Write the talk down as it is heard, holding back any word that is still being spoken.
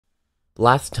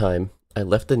Last time, I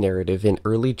left the narrative in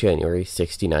early January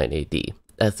 69 AD,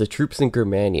 as the troops in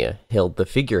Germania hailed the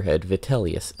figurehead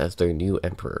Vitellius as their new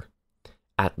emperor.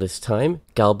 At this time,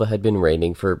 Galba had been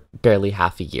reigning for barely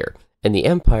half a year, and the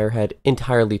empire had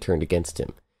entirely turned against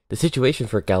him. The situation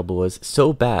for Galba was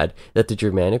so bad that the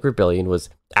Germanic rebellion was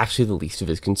actually the least of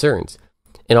his concerns.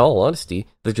 In all honesty,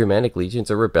 the Germanic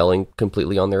legions are rebelling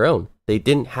completely on their own. They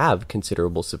didn't have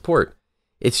considerable support.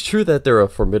 It's true that they're a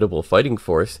formidable fighting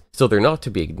force, so they're not to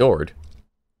be ignored.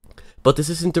 But this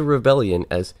isn't a rebellion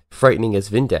as frightening as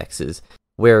Vindex's,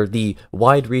 where the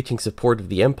wide-reaching support of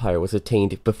the empire was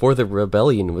attained before the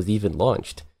rebellion was even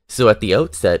launched. So at the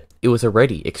outset, it was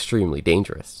already extremely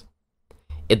dangerous.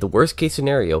 In the worst-case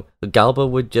scenario, Galba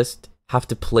would just have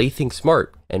to play things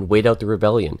smart and wait out the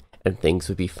rebellion, and things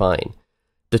would be fine.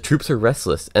 The troops are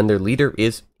restless, and their leader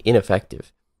is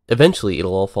ineffective. Eventually,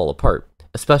 it'll all fall apart,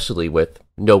 especially with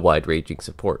no wide-ranging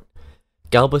support.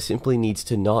 Galba simply needs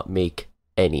to not make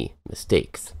any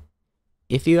mistakes.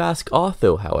 If you ask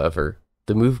Otho, however,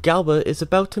 the move Galba is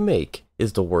about to make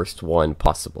is the worst one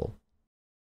possible.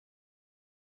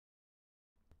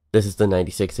 This is the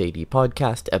 96 AD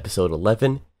podcast, episode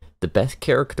 11, the best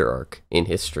character arc in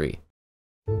history.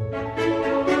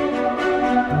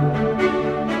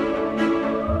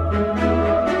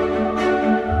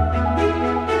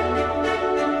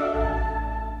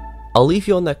 I'll leave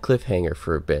you on that cliffhanger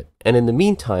for a bit, and in the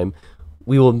meantime,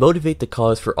 we will motivate the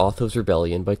cause for Otho's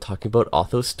rebellion by talking about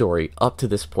Otho's story up to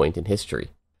this point in history.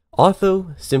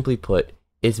 Otho, simply put,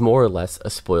 is more or less a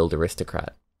spoiled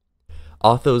aristocrat.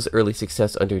 Otho's early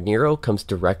success under Nero comes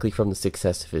directly from the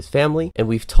success of his family, and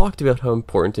we've talked about how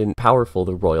important and powerful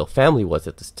the royal family was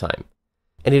at this time.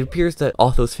 And it appears that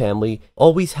Otho's family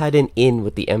always had an in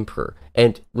with the emperor,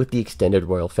 and with the extended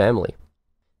royal family.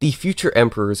 The future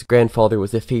emperor's grandfather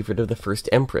was a favorite of the first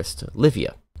empress,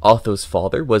 Livia. Otho's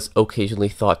father was occasionally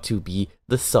thought to be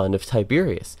the son of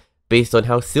Tiberius, based on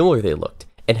how similar they looked,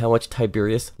 and how much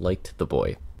Tiberius liked the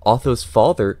boy. Otho's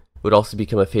father would also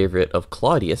become a favorite of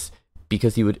Claudius,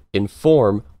 because he would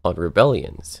inform on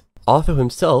rebellions. Otho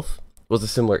himself was a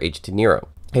similar age to Nero,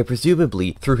 and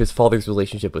presumably through his father's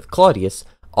relationship with Claudius,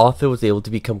 Otho was able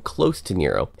to become close to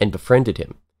Nero and befriended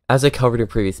him. As I covered in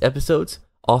previous episodes,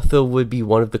 Otho would be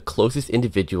one of the closest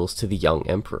individuals to the young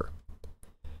emperor.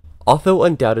 Otho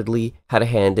undoubtedly had a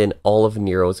hand in all of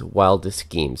Nero's wildest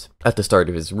schemes at the start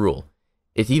of his rule.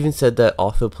 It's even said that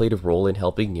Otho played a role in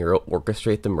helping Nero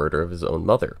orchestrate the murder of his own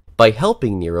mother, by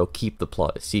helping Nero keep the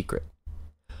plot a secret.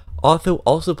 Otho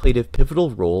also played a pivotal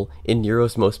role in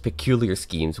Nero's most peculiar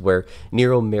schemes, where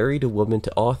Nero married a woman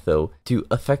to Otho to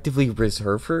effectively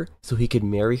reserve her so he could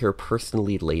marry her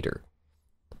personally later.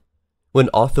 When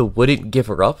Otho wouldn't give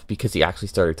her up because he actually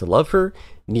started to love her,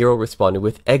 Nero responded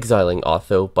with exiling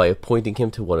Otho by appointing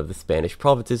him to one of the Spanish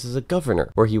provinces as a governor,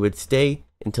 where he would stay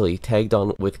until he tagged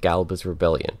on with Galba's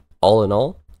rebellion. All in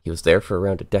all, he was there for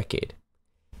around a decade.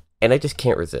 And I just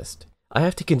can't resist. I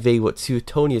have to convey what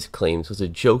Suetonius claims was a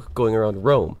joke going around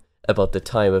Rome about the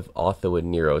time of Otho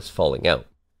and Nero's falling out.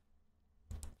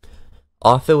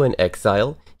 Otho in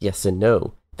exile? Yes and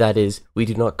no. That is, we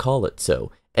do not call it so.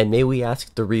 And may we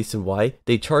ask the reason why?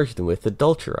 They charged him with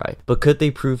adultery. But could they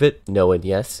prove it? No and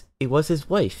yes. It was his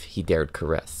wife he dared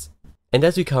caress. And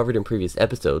as we covered in previous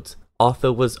episodes,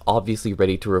 Otho was obviously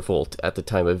ready to revolt at the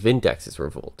time of Vindex's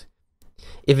revolt.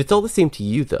 If it's all the same to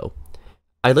you though,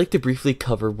 I'd like to briefly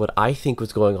cover what I think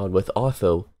was going on with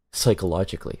Otho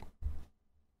psychologically.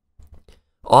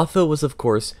 Otho was of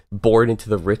course born into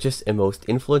the richest and most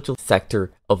influential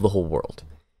sector of the whole world.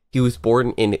 He was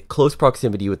born in close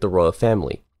proximity with the royal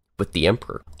family, with the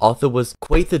emperor. Otho was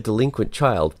quite the delinquent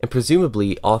child, and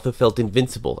presumably Otho felt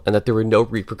invincible and that there were no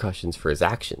repercussions for his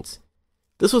actions.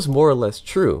 This was more or less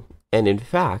true, and in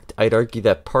fact, I'd argue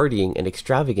that partying and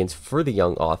extravagance for the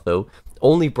young Otho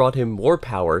only brought him more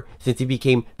power since he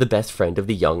became the best friend of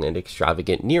the young and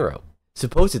extravagant Nero.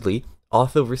 Supposedly,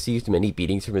 Otho received many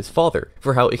beatings from his father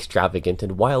for how extravagant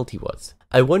and wild he was.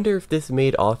 I wonder if this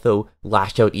made Otho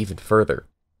lash out even further,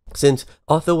 since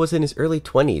Otho was in his early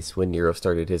 20s when Nero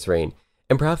started his reign,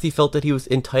 and perhaps he felt that he was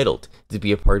entitled to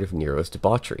be a part of Nero's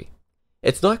debauchery.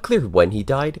 It's not clear when he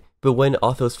died, but when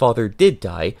Otho's father did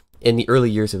die, in the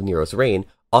early years of Nero's reign,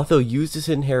 Otho used his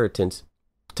inheritance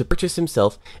to purchase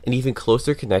himself an even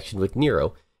closer connection with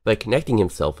Nero by connecting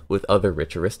himself with other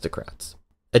rich aristocrats.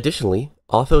 Additionally,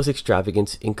 Otho's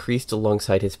extravagance increased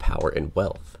alongside his power and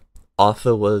wealth.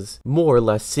 Otho was more or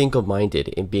less single-minded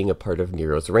in being a part of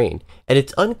Nero's reign, and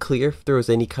it's unclear if there was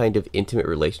any kind of intimate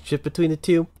relationship between the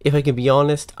two. If I can be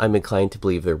honest, I'm inclined to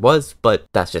believe there was, but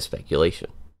that's just speculation.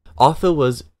 Otho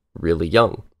was really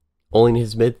young, only in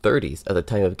his mid-30s at the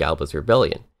time of Galba's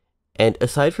rebellion, and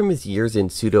aside from his years in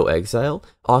pseudo-exile,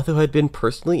 Otho had been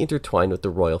personally intertwined with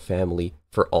the royal family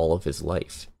for all of his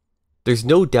life. There's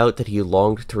no doubt that he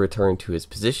longed to return to his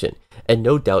position, and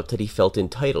no doubt that he felt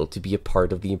entitled to be a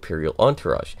part of the imperial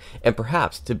entourage, and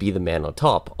perhaps to be the man on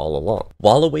top all along.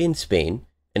 While away in Spain,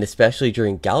 and especially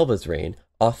during Galba's reign,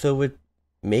 Otho would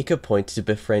make a point to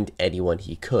befriend anyone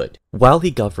he could. While he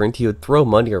governed, he would throw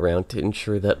money around to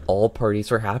ensure that all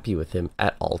parties were happy with him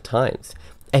at all times.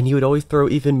 And he would always throw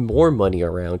even more money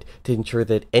around to ensure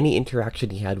that any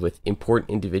interaction he had with important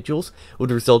individuals would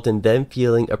result in them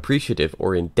feeling appreciative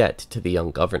or in debt to the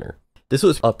young governor. This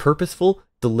was a purposeful,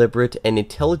 deliberate, and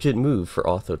intelligent move for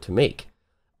Otho to make.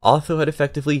 Otho had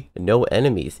effectively no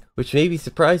enemies, which may be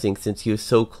surprising since he was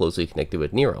so closely connected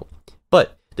with Nero.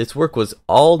 But this work was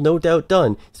all no doubt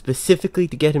done specifically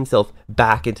to get himself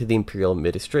back into the imperial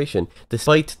administration,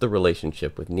 despite the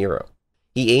relationship with Nero.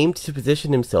 He aimed to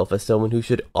position himself as someone who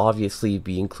should obviously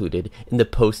be included in the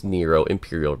post-Nero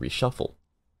imperial reshuffle.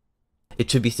 It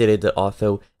should be stated that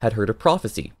Otho had heard a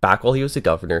prophecy, back while he was a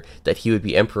governor, that he would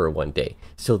be emperor one day,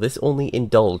 so this only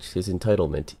indulged his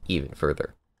entitlement even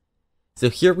further. So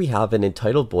here we have an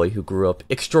entitled boy who grew up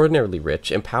extraordinarily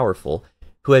rich and powerful,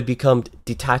 who had become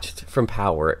detached from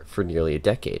power for nearly a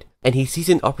decade, and he sees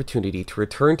an opportunity to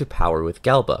return to power with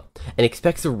Galba, and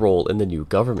expects a role in the new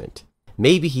government.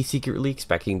 Maybe he's secretly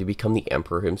expecting to become the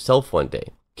emperor himself one day.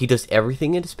 He does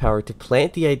everything in his power to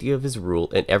plant the idea of his rule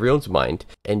in everyone's mind,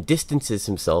 and distances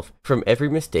himself from every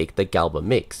mistake that Galba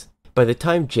makes. By the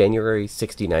time January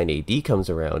 69 AD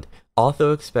comes around,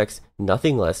 Otho expects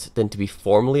nothing less than to be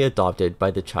formally adopted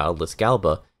by the childless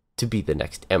Galba to be the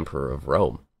next emperor of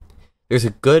Rome. There's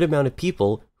a good amount of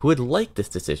people who would like this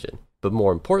decision, but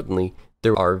more importantly,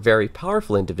 there are very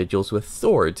powerful individuals with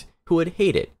swords who would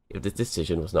hate it if this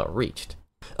decision was not reached.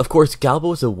 Of course, Galba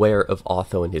was aware of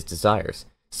Otho and his desires,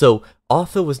 so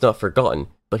Otho was not forgotten,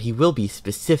 but he will be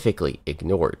specifically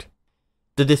ignored.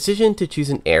 The decision to choose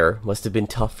an heir must have been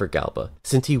tough for Galba,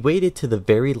 since he waited to the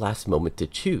very last moment to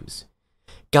choose.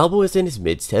 Galba was in his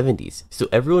mid-70s, so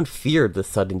everyone feared the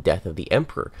sudden death of the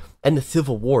emperor, and the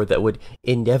civil war that would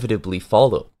inevitably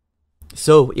follow.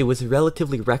 So it was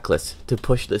relatively reckless to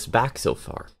push this back so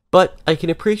far. But I can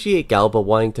appreciate Galba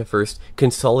wanting to first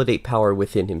consolidate power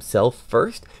within himself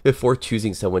first, before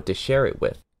choosing someone to share it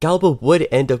with. Galba would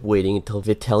end up waiting until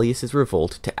Vitellius'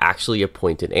 revolt to actually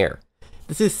appoint an heir.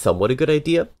 This is somewhat a good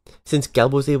idea, since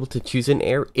Galba was able to choose an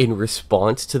heir in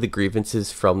response to the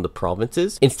grievances from the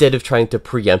provinces, instead of trying to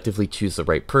preemptively choose the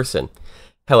right person.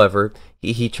 However,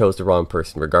 he chose the wrong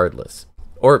person regardless.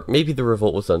 Or maybe the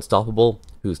revolt was unstoppable,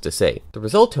 who's to say. The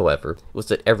result, however, was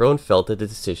that everyone felt that the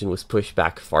decision was pushed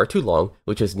back far too long,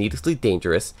 which was needlessly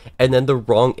dangerous, and then the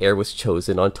wrong heir was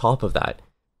chosen on top of that.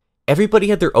 Everybody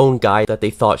had their own guy that they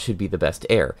thought should be the best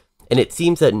heir, and it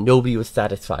seems that nobody was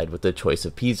satisfied with the choice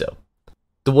of Piso.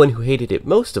 The one who hated it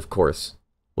most, of course,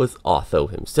 was Otho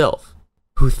himself,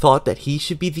 who thought that he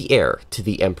should be the heir to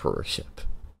the emperorship.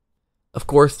 Of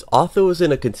course, Otho was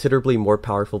in a considerably more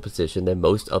powerful position than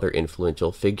most other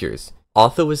influential figures.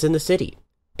 Otho was in the city,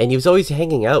 and he was always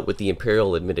hanging out with the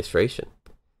imperial administration.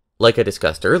 Like I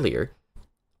discussed earlier,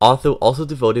 Otho also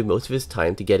devoted most of his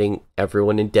time to getting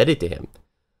everyone indebted to him.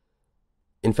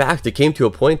 In fact, it came to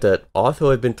a point that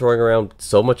Otho had been throwing around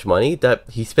so much money that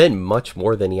he spent much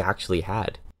more than he actually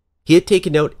had. He had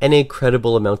taken out an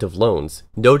incredible amount of loans,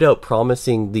 no doubt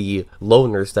promising the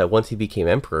loaners that once he became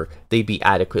emperor, they'd be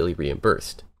adequately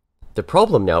reimbursed. The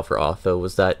problem now for Otho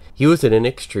was that he was in an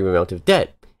extreme amount of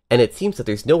debt, and it seems that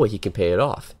there's no way he can pay it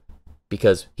off,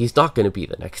 because he's not going to be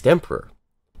the next emperor.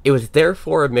 It was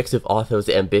therefore a mix of Otho's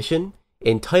ambition,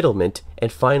 entitlement,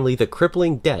 and finally the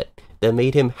crippling debt that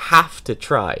made him have to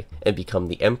try and become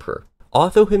the emperor.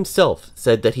 Otho himself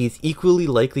said that he's equally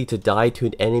likely to die to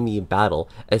an enemy in battle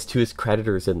as to his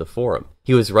creditors in the forum.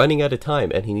 He was running out of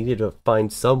time and he needed to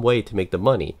find some way to make the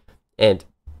money, and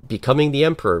becoming the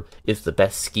emperor is the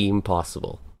best scheme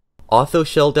possible. Otho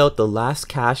shelled out the last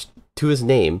cash to his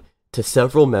name to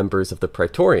several members of the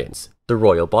Praetorians, the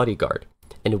royal bodyguard,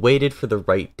 and waited for the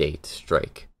right day to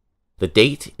strike. The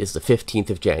date is the 15th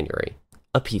of January,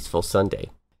 a peaceful Sunday.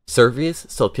 Servius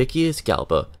Sulpicius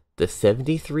Galba, the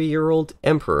 73-year-old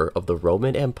emperor of the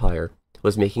Roman Empire,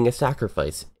 was making a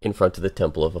sacrifice in front of the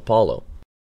Temple of Apollo.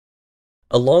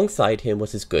 Alongside him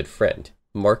was his good friend,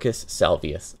 Marcus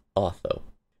Salvius Otho.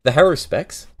 The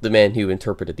Haruspex, the man who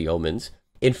interpreted the omens,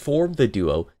 informed the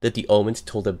duo that the omens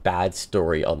told a bad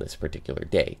story on this particular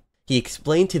day. He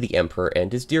explained to the emperor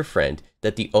and his dear friend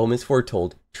that the omens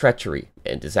foretold treachery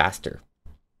and disaster.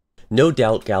 No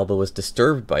doubt Galba was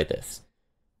disturbed by this.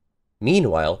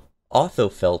 Meanwhile, Otho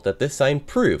felt that this sign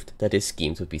proved that his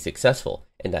schemes would be successful,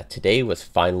 and that today was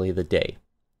finally the day.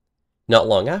 Not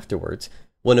long afterwards,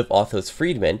 one of Otho's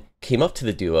freedmen came up to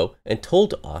the duo and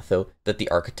told Otho that the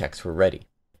architects were ready.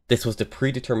 This was the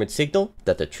predetermined signal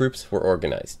that the troops were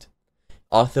organized.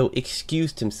 Otho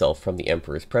excused himself from the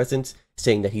emperor's presence,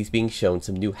 saying that he's being shown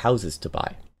some new houses to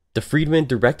buy. The freedman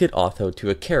directed Otho to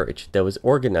a carriage that was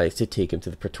organized to take him to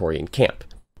the Praetorian camp.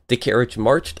 The carriage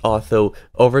marched Otho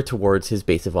over towards his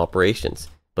base of operations,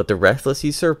 but the restless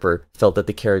usurper felt that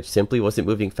the carriage simply wasn't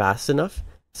moving fast enough,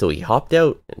 so he hopped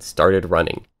out and started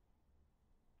running.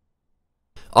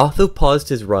 Otho paused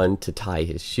his run to tie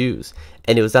his shoes,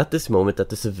 and it was at this moment that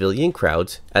the civilian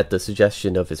crowds, at the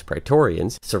suggestion of his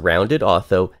praetorians, surrounded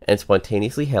Otho and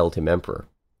spontaneously hailed him emperor.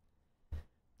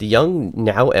 The young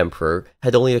now emperor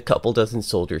had only a couple dozen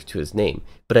soldiers to his name,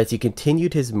 but as he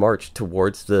continued his march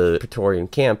towards the Praetorian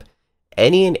camp,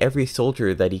 any and every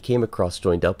soldier that he came across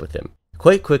joined up with him.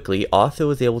 Quite quickly, Otho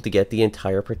was able to get the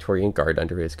entire Praetorian Guard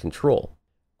under his control.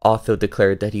 Otho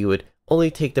declared that he would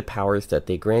only take the powers that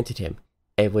they granted him,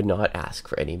 and would not ask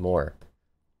for any more.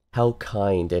 How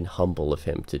kind and humble of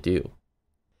him to do.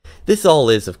 This all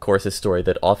is, of course, a story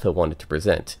that Otho wanted to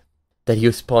present, that he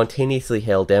was spontaneously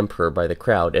hailed emperor by the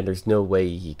crowd and there's no way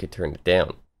he could turn it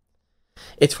down.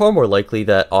 It's far more likely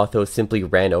that Otho simply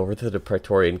ran over to the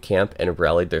Praetorian camp and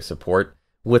rallied their support.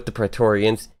 With the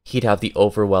Praetorians, he'd have the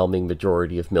overwhelming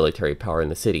majority of military power in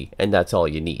the city, and that's all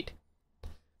you need.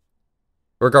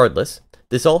 Regardless,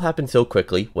 this all happened so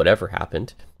quickly, whatever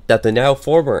happened, that the now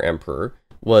former emperor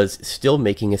was still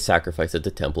making a sacrifice at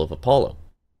the Temple of Apollo.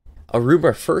 A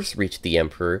rumor first reached the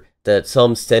emperor that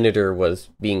some senator was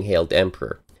being hailed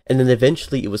emperor, and then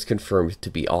eventually it was confirmed to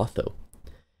be Otho.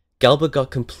 Galba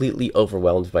got completely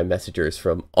overwhelmed by messengers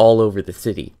from all over the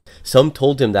city. Some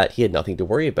told him that he had nothing to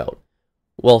worry about,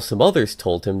 while some others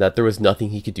told him that there was nothing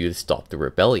he could do to stop the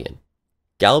rebellion.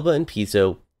 Galba and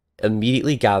Piso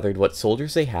immediately gathered what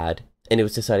soldiers they had, and it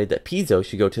was decided that Piso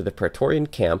should go to the Praetorian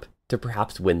camp to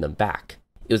perhaps win them back.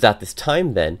 It was at this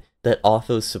time then that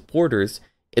Otho's supporters,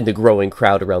 in the growing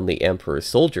crowd around the emperor's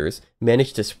soldiers,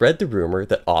 managed to spread the rumor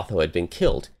that Otho had been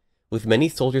killed, with many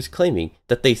soldiers claiming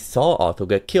that they saw Otho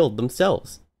get killed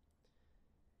themselves.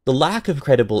 The lack of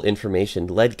credible information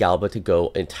led Galba to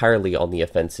go entirely on the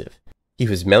offensive. He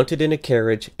was mounted in a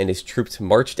carriage and his troops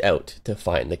marched out to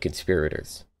find the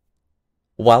conspirators.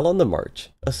 While on the march,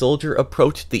 a soldier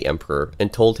approached the emperor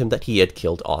and told him that he had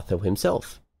killed Otho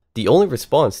himself. The only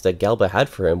response that Galba had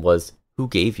for him was, "Who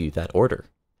gave you that order?"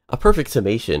 A perfect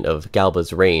summation of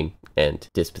Galba's reign and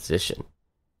disposition.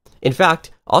 In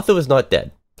fact, Otho was not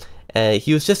dead.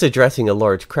 He was just addressing a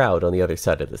large crowd on the other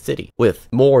side of the city, with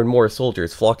more and more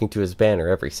soldiers flocking to his banner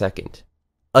every second.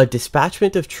 A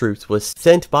dispatchment of troops was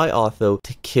sent by Otho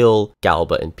to kill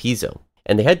Galba and Piso,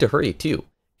 and they had to hurry too.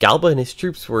 Galba and his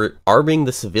troops were arming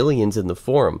the civilians in the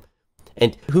forum,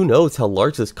 and who knows how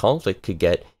large this conflict could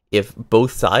get if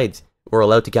both sides were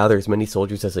allowed to gather as many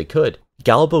soldiers as they could.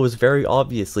 Galba was very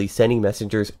obviously sending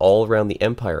messengers all around the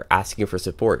empire asking for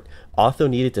support. Otho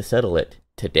needed to settle it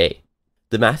today.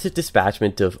 The massive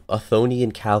dispatchment of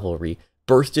Othonian cavalry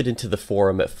bursted into the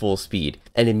forum at full speed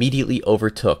and immediately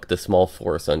overtook the small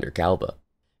force under Galba.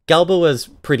 Galba was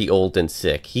pretty old and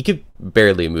sick. He could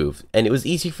barely move, and it was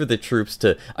easy for the troops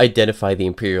to identify the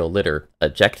imperial litter,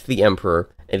 eject the emperor,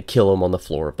 and kill him on the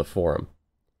floor of the forum.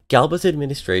 Galba's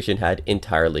administration had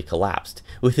entirely collapsed,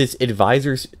 with his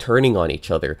advisors turning on each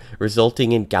other,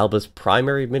 resulting in Galba's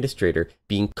primary administrator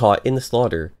being caught in the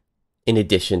slaughter, in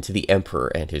addition to the emperor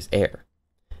and his heir.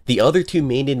 The other two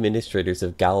main administrators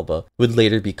of Galba would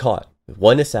later be caught,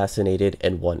 one assassinated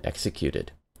and one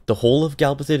executed. The whole of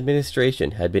Galba's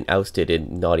administration had been ousted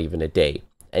in not even a day,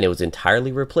 and it was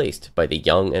entirely replaced by the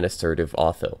young and assertive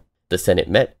Otho. The Senate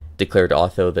met, declared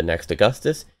Otho the next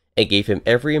Augustus, and gave him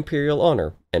every imperial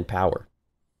honor and power.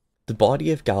 The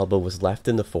body of Galba was left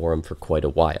in the forum for quite a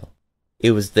while.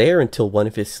 It was there until one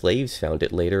of his slaves found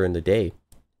it later in the day,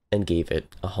 and gave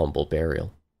it a humble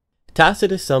burial.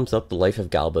 Tacitus sums up the life of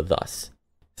Galba thus: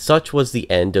 "Such was the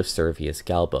end of Servius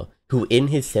Galba, who in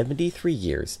his 73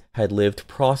 years had lived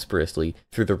prosperously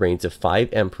through the reigns of 5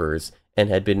 emperors, and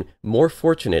had been more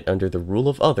fortunate under the rule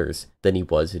of others than he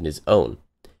was in his own.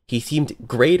 He seemed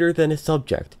greater than a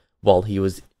subject, while he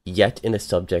was yet in a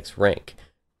subject's rank,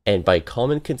 and by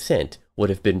common consent would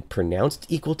have been pronounced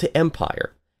equal to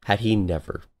empire, had he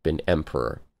never been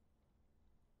emperor."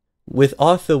 With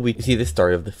Otho, we see the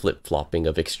start of the flip-flopping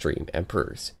of extreme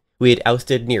emperors. We had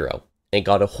ousted Nero, and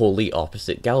got a wholly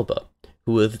opposite Galba,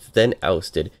 who was then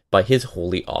ousted by his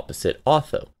wholly opposite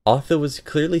Otho. Otho was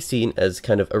clearly seen as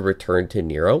kind of a return to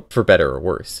Nero, for better or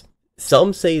worse.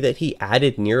 Some say that he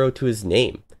added Nero to his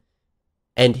name.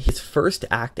 And his first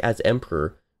act as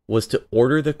emperor was to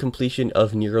order the completion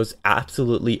of Nero's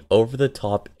absolutely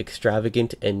over-the-top,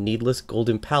 extravagant, and needless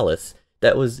golden palace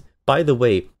that was, by the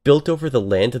way, built over the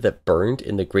land that burned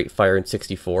in the Great Fire in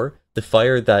 64, the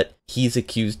fire that he's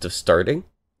accused of starting.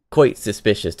 Quite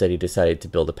suspicious that he decided to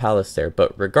build a palace there,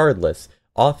 but regardless,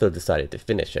 Otho decided to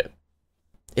finish it.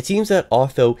 It seems that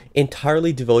Otho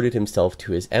entirely devoted himself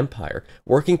to his empire,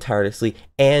 working tirelessly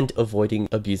and avoiding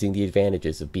abusing the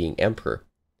advantages of being emperor.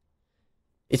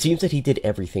 It seems that he did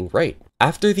everything right.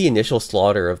 After the initial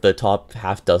slaughter of the top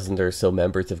half dozen or so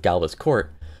members of Galba's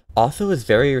court, Otho was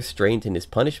very restrained in his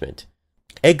punishment.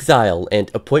 Exile and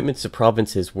appointments to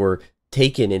provinces were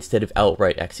taken instead of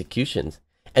outright executions.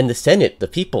 And the Senate, the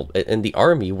people, and the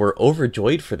army were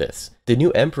overjoyed for this. The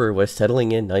new emperor was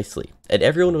settling in nicely, and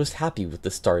everyone was happy with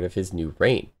the start of his new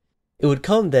reign. It would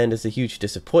come then as a huge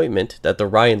disappointment that the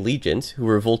Rhine legions, who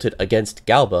revolted against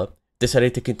Galba,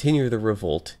 decided to continue the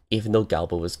revolt even though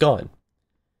Galba was gone.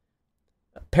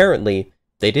 Apparently,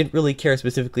 they didn't really care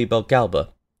specifically about Galba.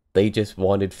 They just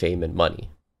wanted fame and money.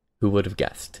 Who would have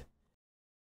guessed?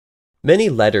 Many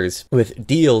letters with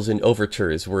deals and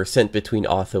overtures were sent between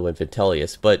Otho and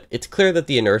Vitellius, but it's clear that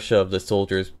the inertia of the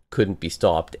soldiers couldn't be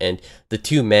stopped, and the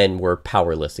two men were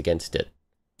powerless against it.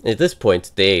 At this point,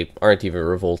 they aren't even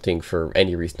revolting for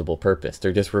any reasonable purpose.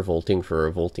 They're just revolting for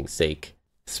revolting's sake.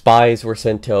 Spies were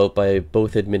sent out by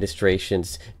both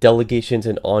administrations, delegations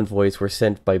and envoys were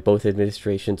sent by both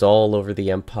administrations all over the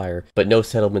empire, but no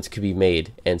settlements could be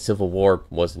made, and civil war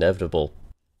was inevitable.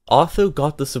 Otho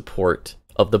got the support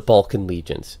of the Balkan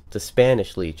legions, the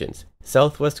Spanish legions,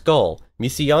 Southwest Gaul,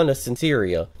 Mucianus in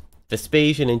Syria,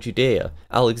 Vespasian in Judea,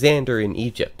 Alexander in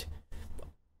Egypt.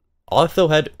 Otho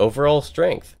had overall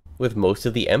strength, with most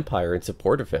of the empire in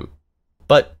support of him.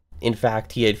 But, in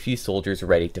fact, he had few soldiers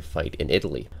ready to fight in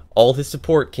Italy. All his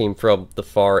support came from the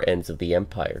far ends of the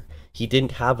empire. He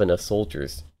didn't have enough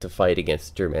soldiers to fight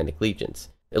against Germanic legions,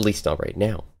 at least not right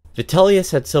now.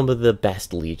 Vitellius had some of the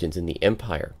best legions in the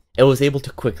empire, and was able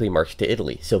to quickly march to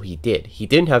Italy, so he did. He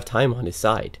didn't have time on his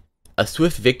side. A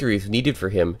swift victory was needed for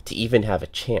him to even have a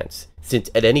chance, since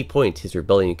at any point his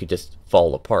rebellion could just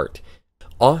fall apart.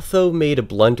 Otho made a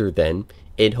blunder then,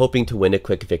 in hoping to win a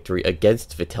quick victory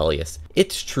against Vitellius.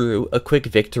 It's true, a quick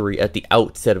victory at the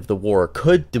outset of the war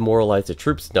could demoralize the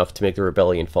troops enough to make the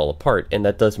rebellion fall apart, and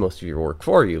that does most of your work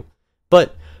for you.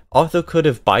 But Otho could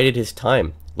have bided his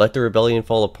time, let the rebellion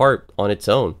fall apart on its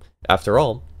own. After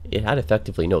all, it had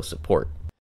effectively no support.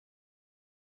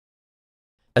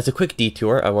 As a quick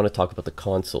detour, I want to talk about the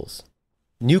consuls.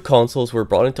 New consuls were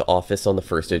brought into office on the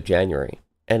 1st of January,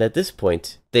 and at this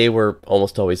point, they were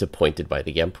almost always appointed by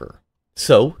the emperor.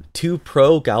 So, 2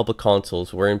 pro-Galba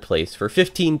consuls were in place for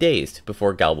 15 days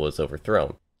before Galba was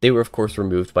overthrown. They were of course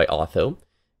removed by Otho,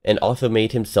 and Otho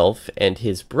made himself and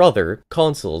his brother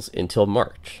consuls until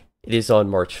March. It is on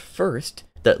March 1st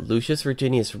that Lucius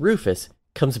Virginius Rufus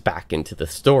comes back into the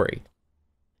story.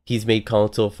 He's made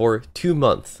consul for 2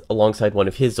 months alongside one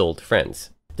of his old friends.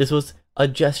 This was a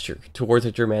gesture towards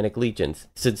the Germanic legions,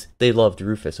 since they loved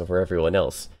Rufus over everyone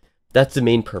else. That's the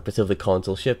main purpose of the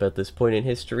consulship at this point in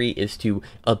history, is to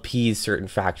appease certain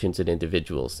factions and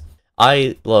individuals.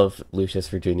 I love Lucius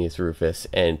Virginius Rufus,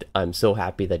 and I'm so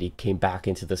happy that he came back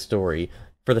into the story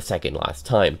for the second last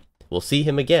time. We'll see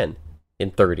him again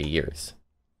in 30 years.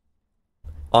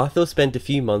 Otho spent a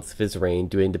few months of his reign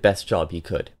doing the best job he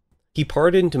could. He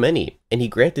pardoned many, and he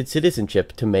granted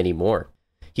citizenship to many more.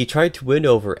 He tried to win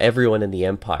over everyone in the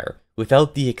empire,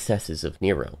 without the excesses of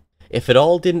Nero. If it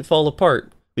all didn't fall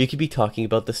apart, we could be talking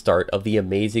about the start of the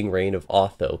amazing reign of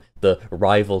Otho, the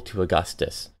rival to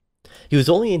Augustus. He was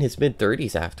only in his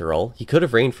mid-30s after all. He could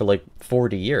have reigned for like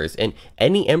 40 years, and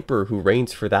any emperor who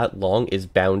reigns for that long is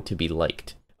bound to be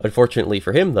liked. Unfortunately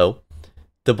for him though,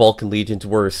 the Balkan legions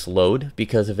were slowed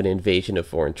because of an invasion of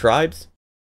foreign tribes.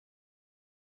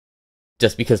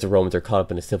 Just because the Romans are caught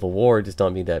up in a civil war does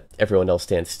not mean that everyone else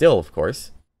stands still, of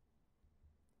course.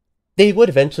 They would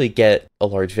eventually get a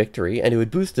large victory, and it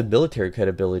would boost the military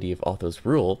credibility of Otho's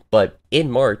rule, but in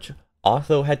March,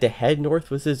 Otho had to head north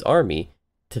with his army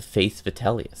to face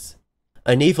Vitellius.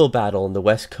 A naval battle on the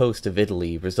west coast of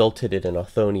Italy resulted in an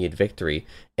Othonian victory,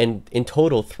 and in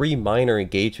total 3 minor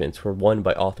engagements were won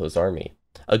by Otho's army.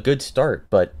 A good start,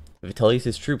 but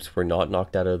Vitellius' troops were not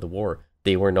knocked out of the war.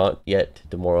 They were not yet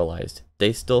demoralized.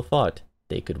 They still thought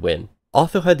they could win.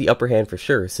 Otho had the upper hand for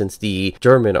sure, since the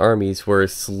German armies were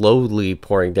slowly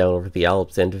pouring down over the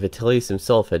Alps, and Vitellius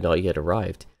himself had not yet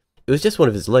arrived. It was just one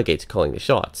of his legates calling the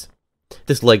shots.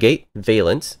 This legate,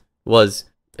 Valens, was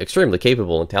extremely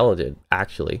capable and talented,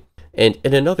 actually, and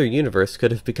in another universe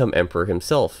could have become emperor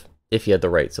himself, if he had the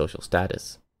right social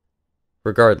status.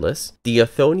 Regardless, the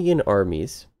Othonian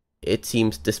armies, it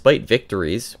seems despite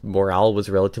victories, morale was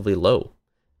relatively low.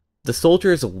 The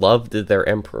soldiers loved their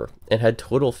emperor and had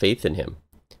total faith in him,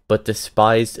 but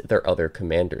despised their other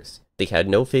commanders. They had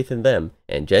no faith in them,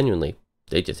 and genuinely,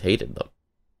 they just hated them.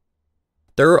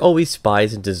 There are always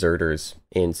spies and deserters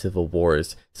in civil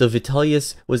wars, so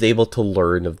Vitellius was able to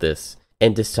learn of this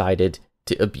and decided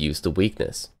to abuse the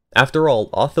weakness. After all,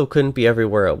 Otho couldn't be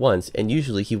everywhere at once, and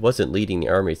usually he wasn't leading the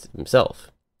armies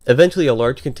himself. Eventually, a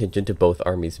large contingent of both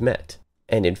armies met,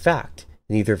 and in fact,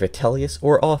 neither Vitellius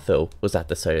or Otho was at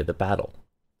the site of the battle.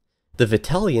 The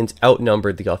Vitellians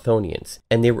outnumbered the Othonians,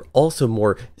 and they were also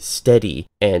more steady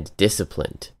and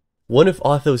disciplined. One of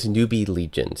Otho's newbie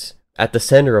legions, at the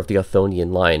center of the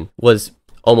Othonian line, was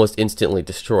almost instantly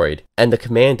destroyed, and the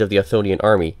command of the Othonian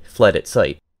army fled at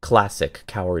sight. Classic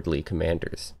cowardly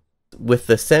commanders. With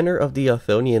the center of the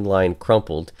Othonian line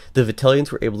crumpled, the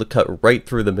Vitellians were able to cut right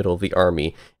through the middle of the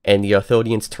army, and the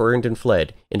Othonians turned and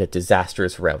fled in a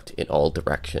disastrous rout in all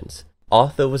directions.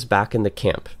 Otho was back in the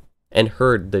camp, and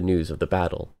heard the news of the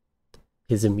battle.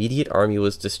 His immediate army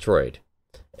was destroyed,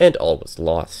 and all was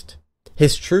lost.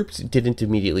 His troops didn't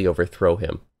immediately overthrow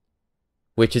him,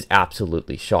 which is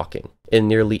absolutely shocking. In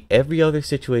nearly every other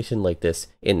situation like this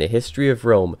in the history of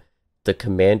Rome, the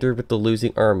commander with the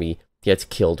losing army gets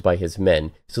killed by his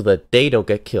men so that they don't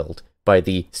get killed by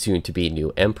the soon-to-be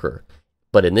new emperor.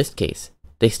 But in this case,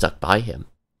 they stuck by him.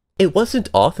 It wasn't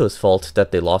Otho's fault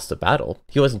that they lost the battle.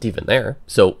 He wasn't even there,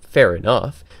 so fair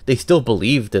enough. They still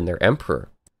believed in their emperor.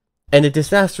 And a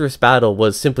disastrous battle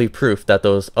was simply proof that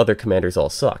those other commanders all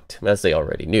sucked, as they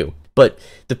already knew. But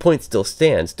the point still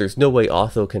stands, there's no way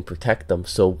Otho can protect them,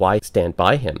 so why stand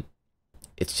by him?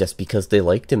 It's just because they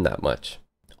liked him that much.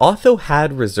 Otho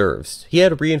had reserves. He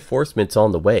had reinforcements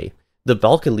on the way. The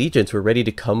Balkan legions were ready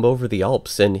to come over the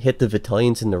Alps and hit the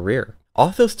Vitellians in the rear.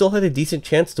 Otho still had a decent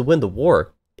chance to win the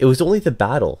war. It was only the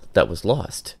battle that was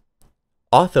lost.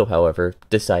 Otho, however,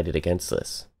 decided against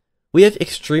this. We have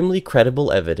extremely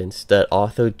credible evidence that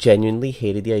Otho genuinely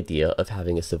hated the idea of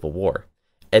having a civil war,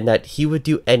 and that he would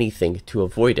do anything to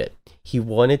avoid it. He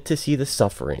wanted to see the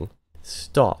suffering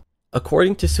stop.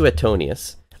 According to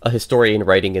Suetonius, a historian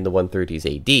writing in the 130s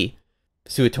AD,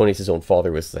 Suetonius' own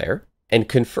father was there, and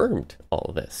confirmed all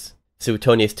of this.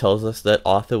 Suetonius tells us that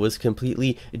Otho was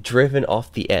completely driven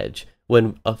off the edge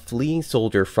when a fleeing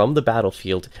soldier from the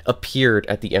battlefield appeared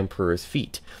at the emperor's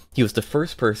feet. He was the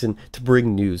first person to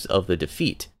bring news of the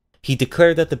defeat. He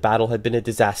declared that the battle had been a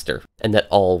disaster, and that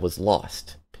all was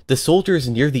lost. The soldiers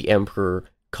near the emperor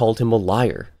called him a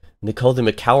liar, and they called him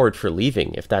a coward for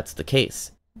leaving, if that's the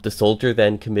case. The soldier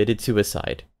then committed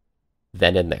suicide,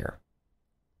 then and there.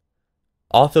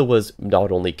 Otho was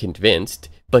not only convinced,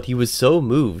 but he was so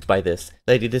moved by this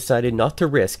that he decided not to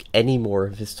risk any more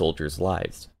of his soldiers'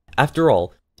 lives. After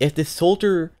all, if the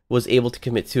soldier was able to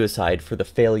commit suicide for the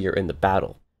failure in the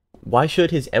battle, why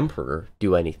should his emperor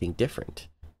do anything different?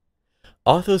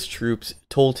 Otho's troops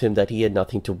told him that he had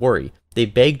nothing to worry. They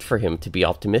begged for him to be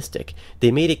optimistic.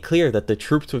 They made it clear that the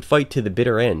troops would fight to the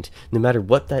bitter end, no matter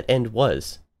what that end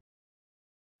was.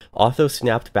 Otho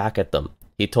snapped back at them.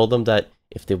 He told them that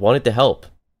if they wanted to help,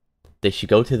 they should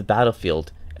go to the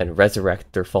battlefield and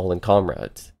resurrect their fallen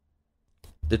comrades.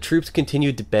 The troops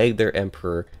continued to beg their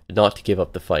emperor not to give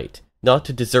up the fight, not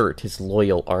to desert his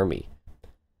loyal army.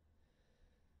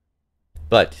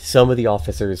 But some of the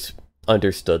officers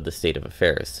understood the state of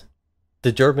affairs.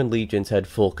 The German legions had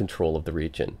full control of the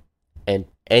region, and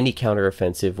any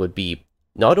counteroffensive would be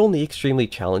not only extremely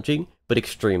challenging, but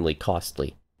extremely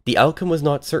costly. The outcome was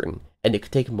not certain, and it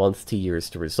could take months to years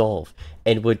to resolve,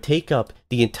 and would take up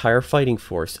the entire fighting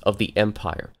force of the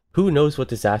empire. Who knows what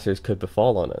disasters could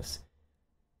befall on us?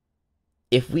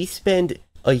 If we spend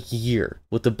a year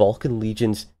with the Balkan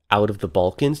legions out of the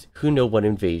Balkans, who knows what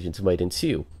invasions might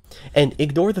ensue? And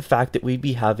ignore the fact that we'd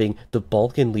be having the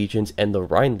Balkan legions and the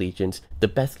Rhine legions, the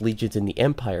best legions in the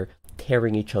empire,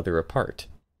 tearing each other apart.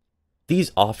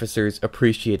 These officers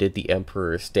appreciated the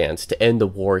emperor's stance to end the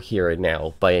war here and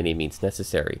now by any means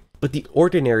necessary. But the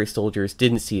ordinary soldiers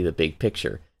didn't see the big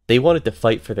picture. They wanted to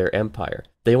fight for their empire.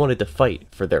 They wanted to fight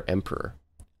for their emperor.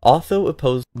 Otho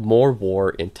opposed more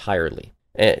war entirely.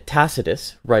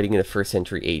 Tacitus, writing in the 1st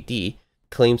century AD,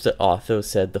 claims that Otho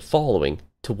said the following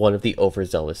to one of the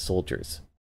overzealous soldiers.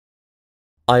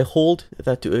 "I hold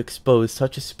that to expose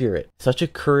such a spirit, such a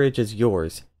courage as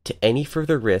yours, to any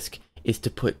further risk is to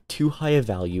put too high a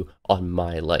value on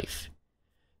my life.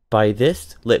 By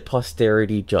this let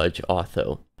posterity judge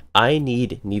Otho. I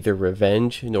need neither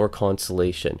revenge nor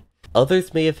consolation.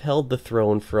 Others may have held the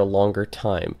throne for a longer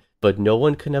time, but no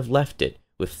one can have left it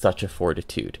with such a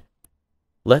fortitude."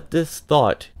 Let this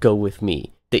thought go with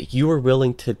me, that you are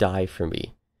willing to die for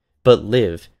me. But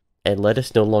live, and let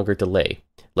us no longer delay,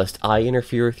 lest I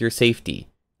interfere with your safety,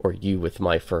 or you with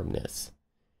my firmness.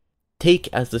 Take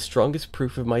as the strongest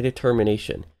proof of my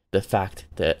determination the fact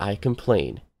that I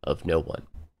complain of no one."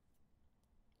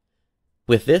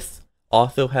 With this,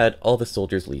 Otho had all the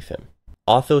soldiers leave him.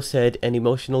 Otho said an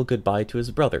emotional goodbye to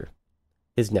his brother,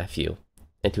 his nephew,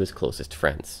 and to his closest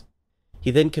friends.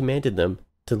 He then commanded them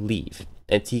to leave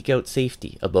and seek out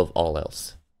safety above all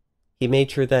else. He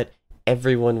made sure that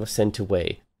everyone was sent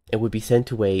away, and would be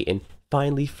sent away in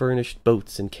finely furnished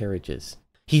boats and carriages.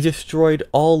 He destroyed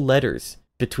all letters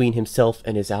between himself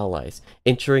and his allies,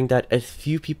 ensuring that as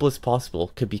few people as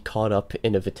possible could be caught up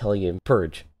in a Vitellian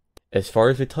purge. As far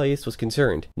as Vitellius was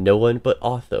concerned, no one but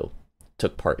Otho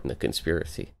took part in the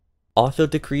conspiracy. Otho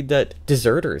decreed that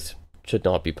deserters should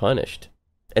not be punished,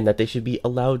 and that they should be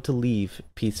allowed to leave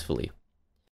peacefully.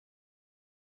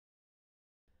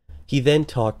 He then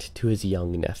talked to his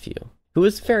young nephew, who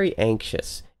was very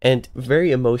anxious and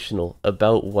very emotional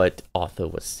about what Otho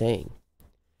was saying.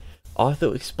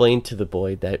 Otho explained to the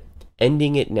boy that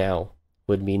ending it now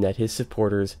would mean that his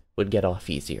supporters would get off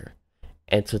easier,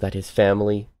 and so that his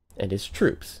family and his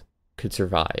troops could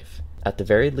survive. At the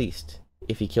very least,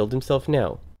 if he killed himself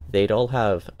now, they'd all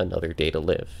have another day to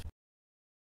live.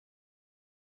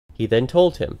 He then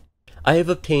told him, "I have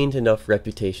obtained enough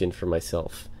reputation for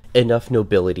myself, enough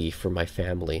nobility for my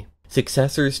family.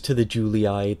 Successors to the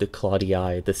Julii, the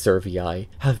Claudii, the Servii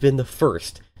have been the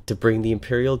first to bring the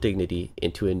imperial dignity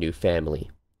into a new family.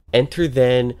 Enter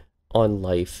then on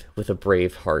life with a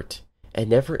brave heart, and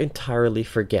never entirely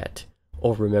forget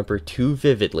or remember too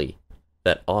vividly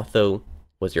that Otho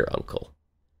was your uncle."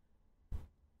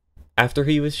 After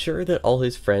he was sure that all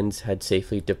his friends had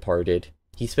safely departed,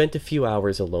 he spent a few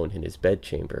hours alone in his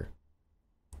bedchamber.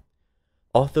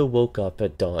 Otho woke up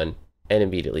at dawn and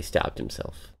immediately stabbed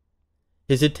himself.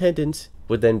 His attendants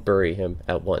would then bury him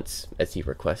at once, as he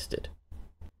requested.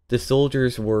 The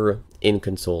soldiers were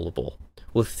inconsolable,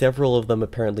 with several of them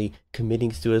apparently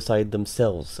committing suicide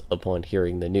themselves upon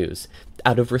hearing the news,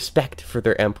 out of respect for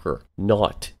their emperor,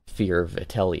 not fear of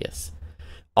Vitellius.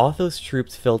 Otho's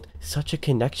troops felt such a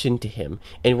connection to him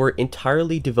and were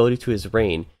entirely devoted to his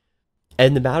reign,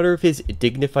 and the matter of his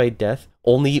dignified death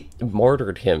only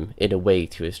martyred him in a way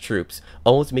to his troops,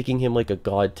 almost making him like a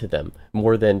god to them,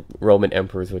 more than Roman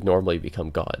emperors would normally become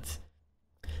gods.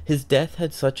 His death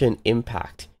had such an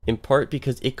impact, in part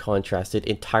because it contrasted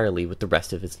entirely with the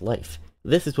rest of his life.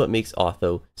 This is what makes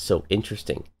Otho so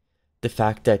interesting. The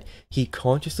fact that he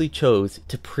consciously chose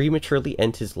to prematurely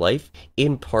end his life,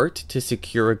 in part to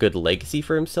secure a good legacy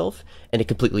for himself, and it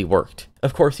completely worked.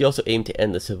 Of course, he also aimed to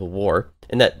end the Civil War,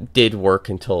 and that did work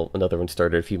until another one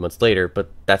started a few months later, but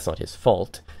that's not his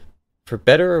fault. For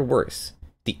better or worse,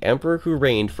 the emperor who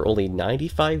reigned for only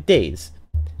 95 days,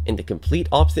 in the complete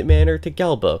opposite manner to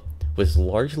Galba, was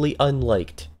largely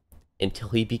unliked until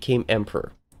he became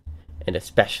emperor, and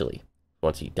especially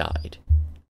once he died.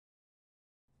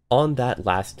 On that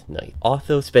last night,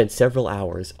 Otho spent several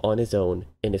hours on his own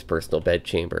in his personal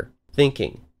bedchamber,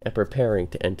 thinking and preparing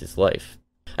to end his life.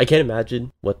 I can't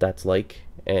imagine what that's like,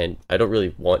 and I don't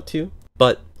really want to,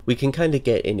 but we can kind of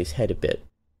get in his head a bit,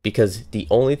 because the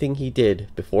only thing he did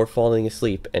before falling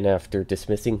asleep and after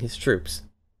dismissing his troops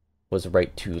was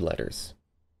write 2 letters.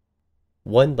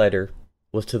 One letter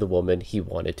was to the woman he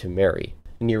wanted to marry,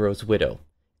 Nero's widow,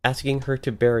 asking her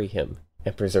to bury him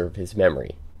and preserve his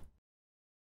memory.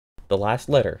 The last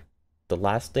letter, the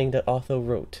last thing that Otho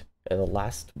wrote, and the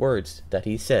last words that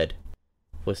he said,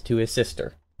 was to his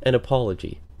sister, an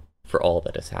apology for all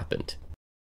that has happened.